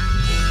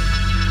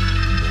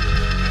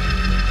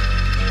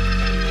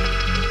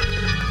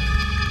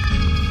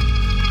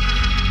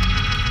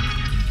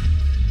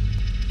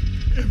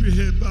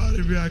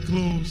 every eye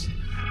closed.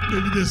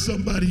 Maybe there's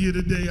somebody here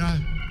today. I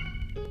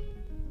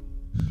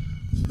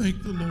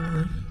thank the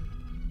Lord.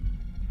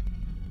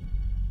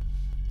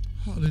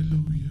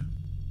 Hallelujah.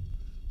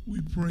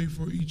 We pray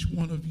for each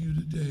one of you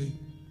today.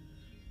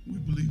 We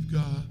believe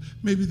God.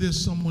 Maybe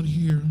there's someone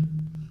here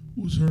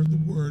who's heard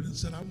the word and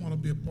said, I want to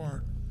be a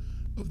part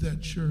of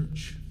that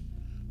church.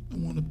 I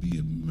want to be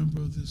a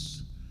member of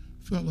this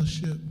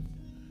fellowship.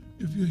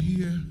 If you're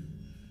here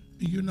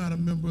and you're not a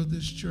member of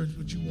this church,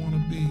 but you want to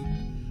be,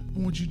 I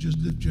want you to just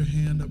lift your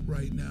hand up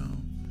right now.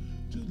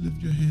 Just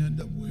lift your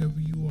hand up wherever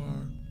you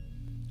are.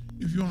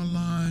 If you're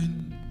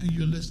online and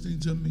you're listening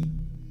to me,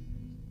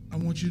 I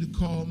want you to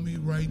call me,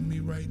 write me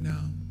right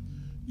now.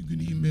 You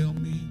can email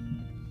me.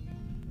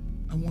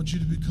 I want you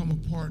to become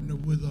a partner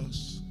with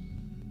us.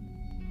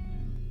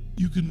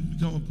 You can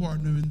become a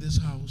partner in this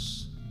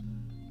house.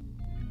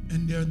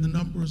 And there are the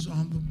numbers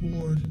on the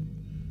board.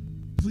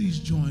 Please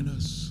join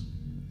us.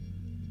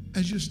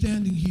 As you're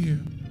standing here,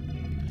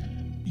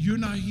 you're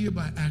not here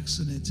by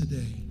accident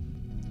today.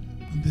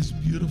 On this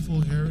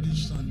beautiful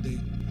Heritage Sunday,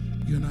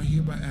 you're not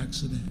here by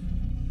accident.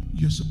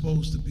 You're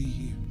supposed to be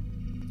here.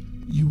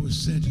 You were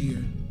sent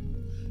here.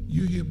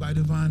 You're here by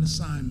divine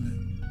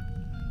assignment.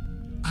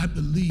 I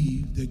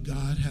believe that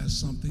God has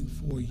something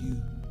for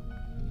you,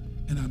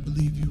 and I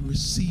believe you're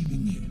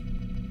receiving it.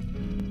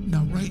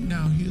 Now, right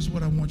now, here's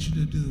what I want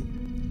you to do.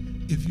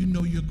 If you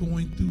know you're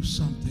going through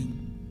something,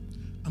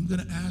 I'm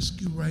going to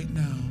ask you right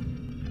now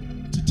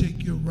to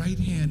take your right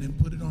hand and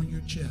put it on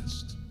your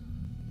chest,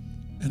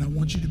 and I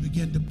want you to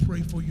begin to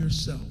pray for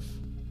yourself.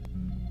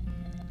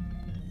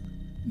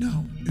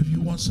 Now, if you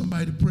want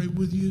somebody to pray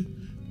with you,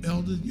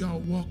 elders, y'all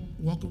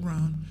walk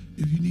around.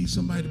 If you need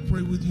somebody to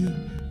pray with you,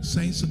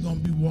 saints are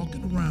going to be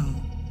walking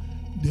around.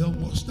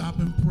 They'll stop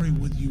and pray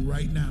with you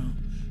right now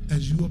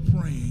as you are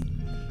praying.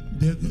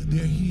 They're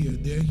here.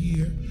 They're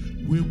here.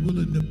 We're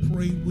willing to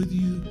pray with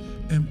you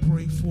and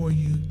pray for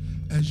you.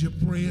 As you're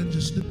praying,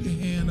 just slip your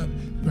hand up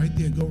right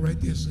there. Go right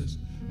there, sis.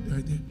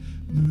 Right there.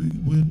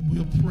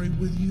 We'll pray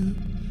with you.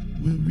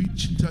 We'll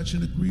reach and touch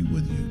and agree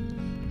with you.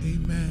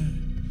 Amen.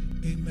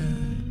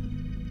 Amen.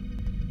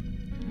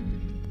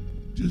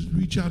 Just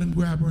reach out and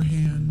grab her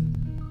hand.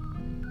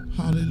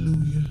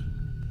 Hallelujah.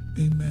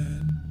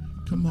 Amen.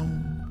 Come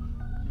on.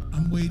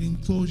 I'm waiting.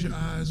 Close your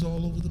eyes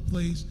all over the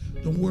place.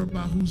 Don't worry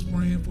about who's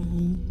praying for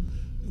who.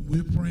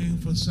 We're praying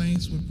for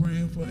saints. We're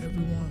praying for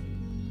everyone.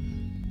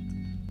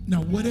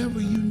 Now,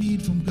 whatever you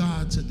need from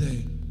God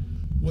today,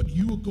 what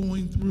you are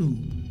going through,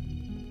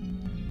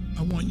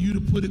 I want you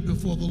to put it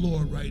before the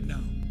Lord right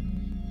now.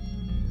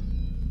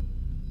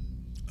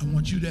 I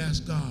want you to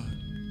ask God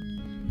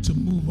to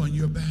move on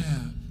your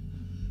behalf.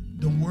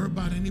 Don't worry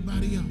about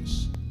anybody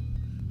else.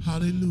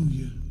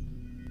 Hallelujah.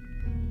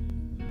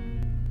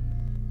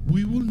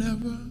 We will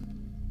never,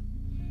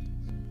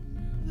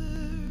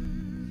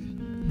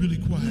 really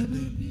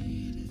quietly,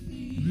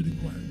 really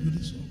quiet,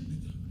 really softly.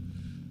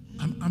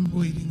 I'm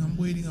waiting.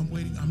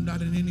 I'm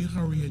not in any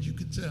hurry, as you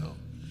can tell.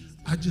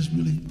 I just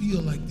really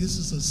feel like this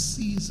is a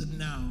season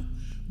now.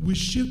 We're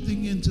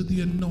shifting into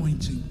the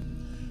anointing.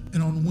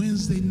 And on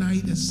Wednesday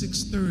night at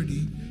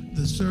 6:30,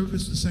 the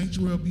service, the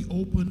sanctuary will be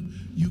open.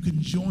 You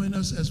can join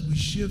us as we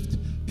shift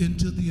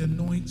into the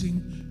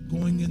anointing,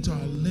 going into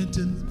our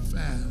Lenten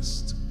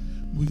fast.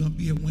 We're going to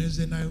be here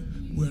Wednesday night.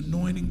 We're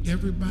anointing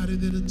everybody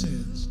that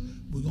attends.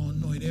 We're going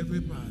to anoint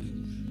everybody.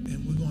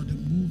 And we're going to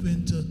move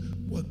into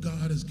what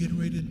God is getting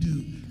ready to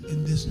do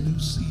in this new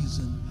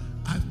season.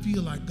 I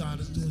feel like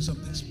God is doing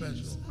something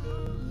special.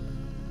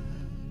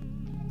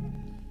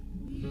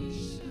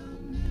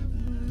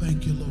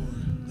 Thank you, Lord.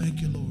 Thank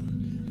you, Lord.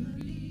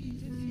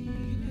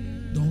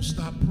 Don't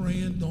stop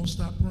praying. Don't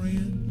stop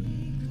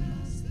praying.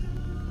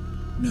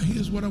 Now,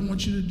 here's what I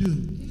want you to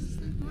do.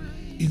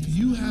 If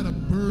you had a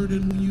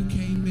burden when you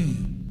came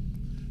in,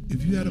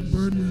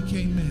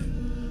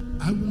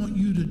 I want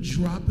you to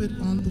drop it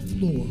on the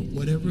floor,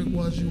 whatever it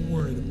was you're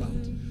worried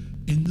about.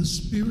 In the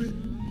spirit,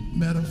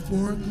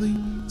 metaphorically,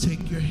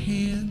 take your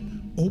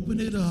hand, open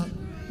it up,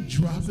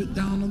 drop it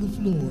down on the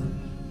floor,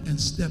 and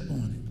step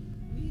on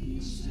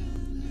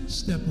it.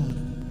 Step on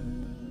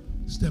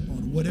it. Step on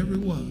it, whatever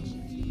it was.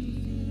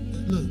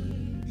 Look,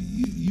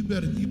 you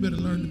better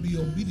learn to be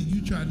obedient.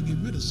 You trying to get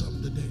rid of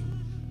something today.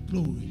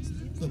 Glory.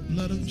 The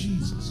blood of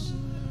Jesus.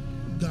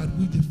 God,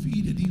 we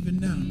defeat it even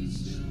now.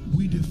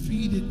 We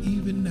defeat it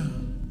even now.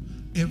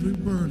 Every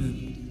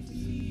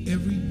burden,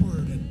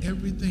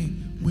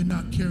 everything. We're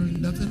not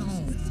carrying nothing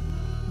home.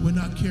 We're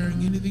not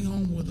carrying anything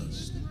home with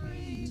us.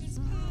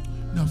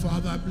 Now,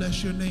 Father, I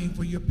bless your name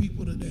for your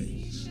people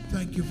today.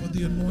 Thank you for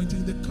the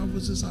anointing that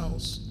covers this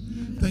house.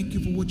 Thank you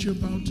for what you're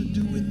about to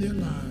do in their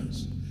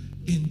lives.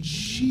 In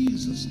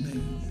Jesus'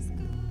 name.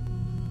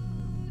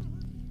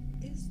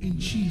 In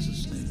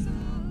Jesus' name.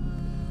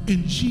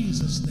 In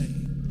Jesus'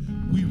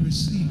 name, we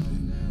receive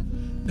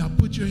it. Now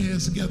put your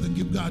hands together and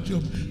give God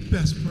your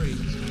best praise.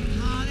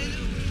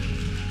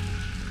 Hallelujah.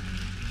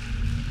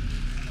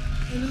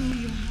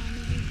 Hallelujah.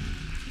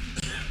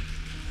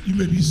 You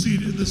may be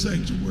seated in the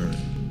sanctuary.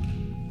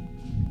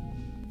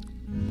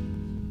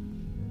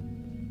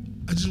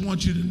 I just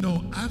want you to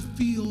know, I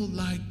feel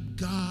like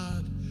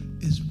God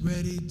is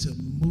ready to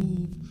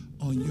move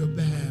on your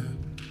behalf.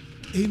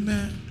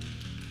 Amen.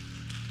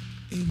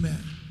 Amen.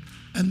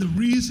 And the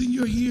reason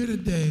you're here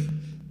today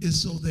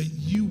is so that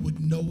you would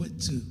know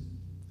it too.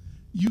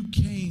 You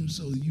came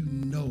so you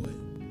know it.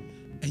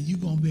 And you're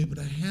going to be able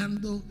to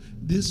handle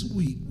this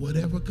week,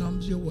 whatever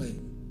comes your way.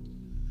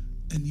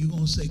 And you're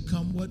going to say,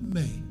 come what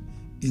may,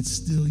 it's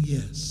still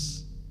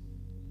yes.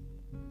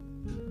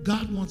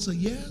 God wants a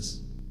yes.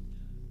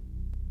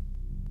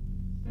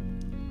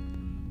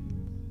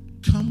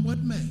 Come what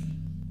may,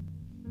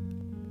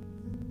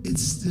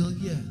 it's still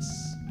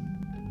yes.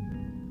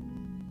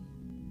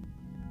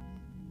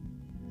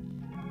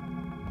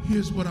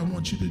 Here's what I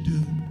want you to do.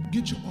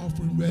 Get your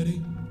offering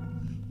ready.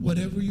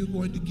 Whatever you're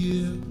going to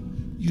give,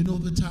 you know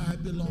the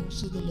tithe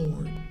belongs to the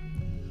Lord.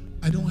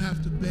 I don't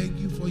have to beg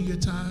you for your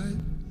tithe.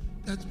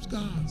 That's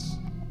God's.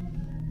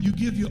 You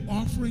give your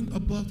offering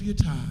above your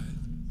tithe.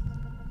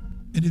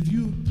 And if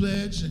you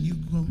pledge and you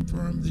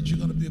confirm that you're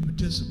going to be a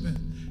participant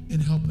in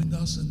helping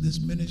us in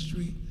this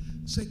ministry,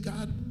 say,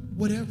 God,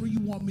 whatever you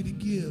want me to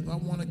give, I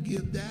want to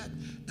give that.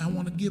 I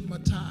want to give my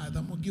tithe.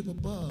 I'm going to give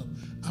above.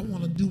 I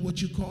want to do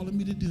what you're calling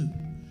me to do.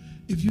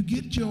 If you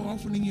get your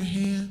offering in your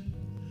hand,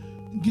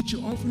 get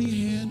your offering in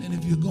your hand, and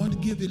if you're going to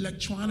give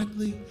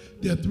electronically,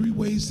 there are 3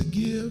 ways to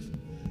give: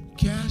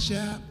 Cash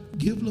App,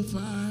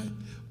 Givelify,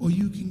 or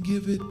you can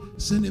give it,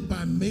 send it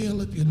by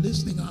mail if you're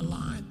listening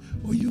online,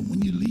 or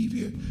when you leave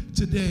here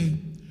today.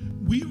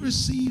 We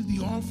receive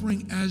the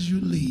offering as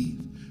you leave.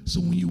 So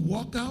when you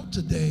walk out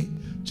today,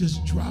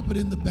 just drop it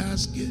in the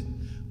basket,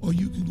 or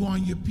you can go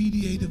on your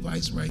PDA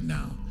device right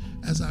now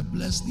as I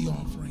bless the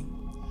offering.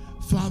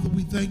 Father,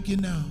 we thank you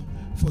now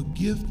for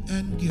gift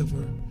and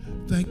giver.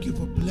 Thank you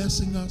for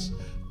blessing us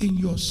in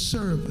your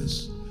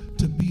service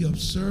to be of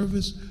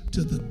service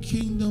to the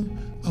kingdom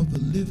of the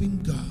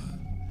living God.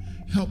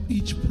 Help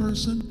each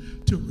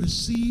person to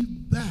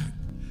receive back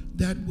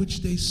that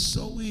which they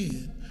sow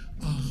in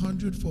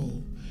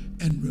 100-fold,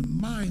 and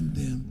remind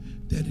them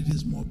that it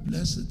is more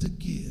blessed to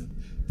give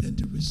than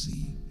to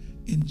receive.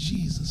 In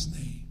Jesus'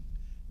 name,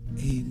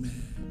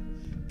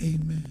 amen.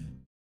 Amen.